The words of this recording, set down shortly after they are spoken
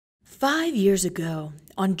5 years ago,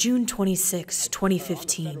 on June 26,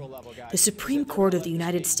 2015, the Supreme Court of the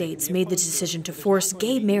United States made the decision to force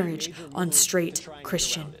gay marriage on straight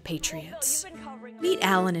Christian patriots. Meet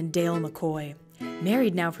Allan and Dale McCoy.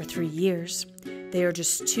 Married now for 3 years, they are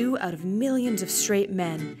just 2 out of millions of straight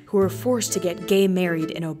men who were forced to get gay married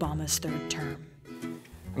in Obama's third term.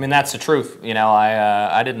 I mean, that's the truth. You know,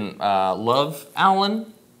 I didn't love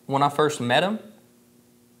Allan when I first met him.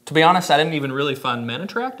 To be honest, I didn't even really find men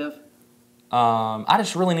attractive. I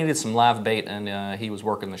just really needed some live bait, and he was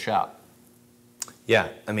working the shop. Yeah,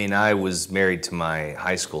 I mean, I was married to my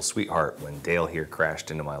high school sweetheart when Dale here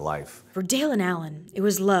crashed into my life. For Dale and Allan, it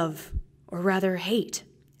was love, or rather hate,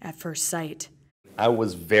 at first sight. I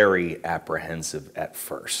was very apprehensive at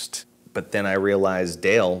first, but then I realized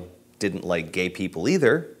Dale didn't like gay people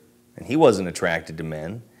either, and he wasn't attracted to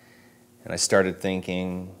men. And I started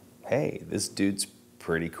thinking, hey, this dude's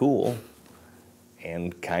pretty cool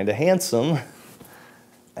and kind of handsome.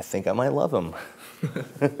 I think I might love him.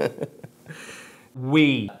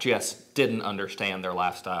 We just didn't understand their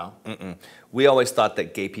lifestyle. We always thought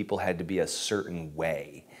that gay people had to be a certain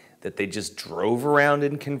way, that they just drove around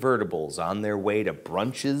in convertibles on their way to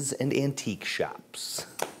brunches and antique shops.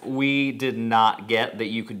 We did not get that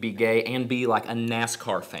you could be gay and be like a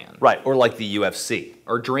NASCAR fan. Right, or like the UFC.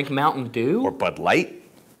 Or drink Mountain Dew. Or Bud Light.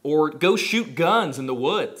 Or go shoot guns in the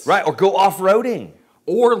woods. Right, or go off-roading.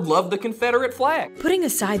 Or love the Confederate flag. Putting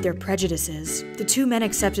aside their prejudices, the two men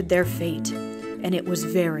accepted their fate, and it was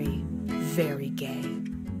very, very gay.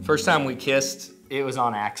 First time we kissed, it was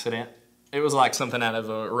on accident. It was like something out of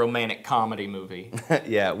a romantic comedy movie.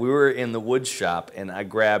 Yeah, we were in the wood shop, and I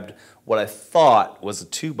grabbed what I thought was a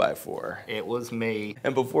 2x4. It was me.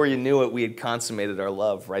 And before you knew it, we had consummated our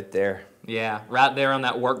love right there. Yeah, right there on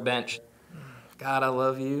that workbench. God, I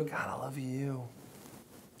love you. God, I love you.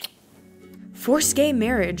 Forced gay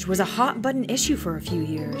marriage was a hot-button issue for a few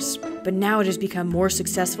years, but now it has become more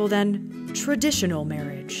successful than traditional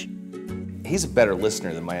marriage. He's a better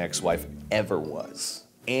listener than my ex-wife ever was.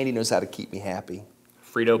 And he knows how to keep me happy.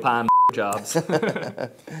 Frito pie jobs.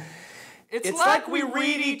 It's like we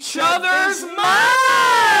read each other's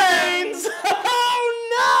minds!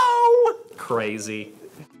 Oh no! Crazy.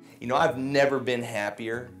 You know, I've never been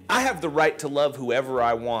happier. I have the right to love whoever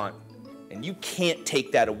I want, and you can't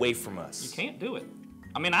take that away from us. You can't do it.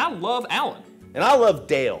 I mean, I love Allan. And I love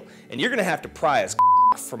Dale, and you're gonna have to pry his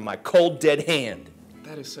from my cold, dead hand.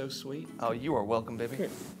 That is so sweet. Oh, you are welcome, baby.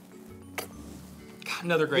 God,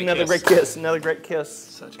 another great kiss. Another great kiss, another great kiss.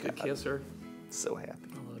 Such a good kisser. So happy.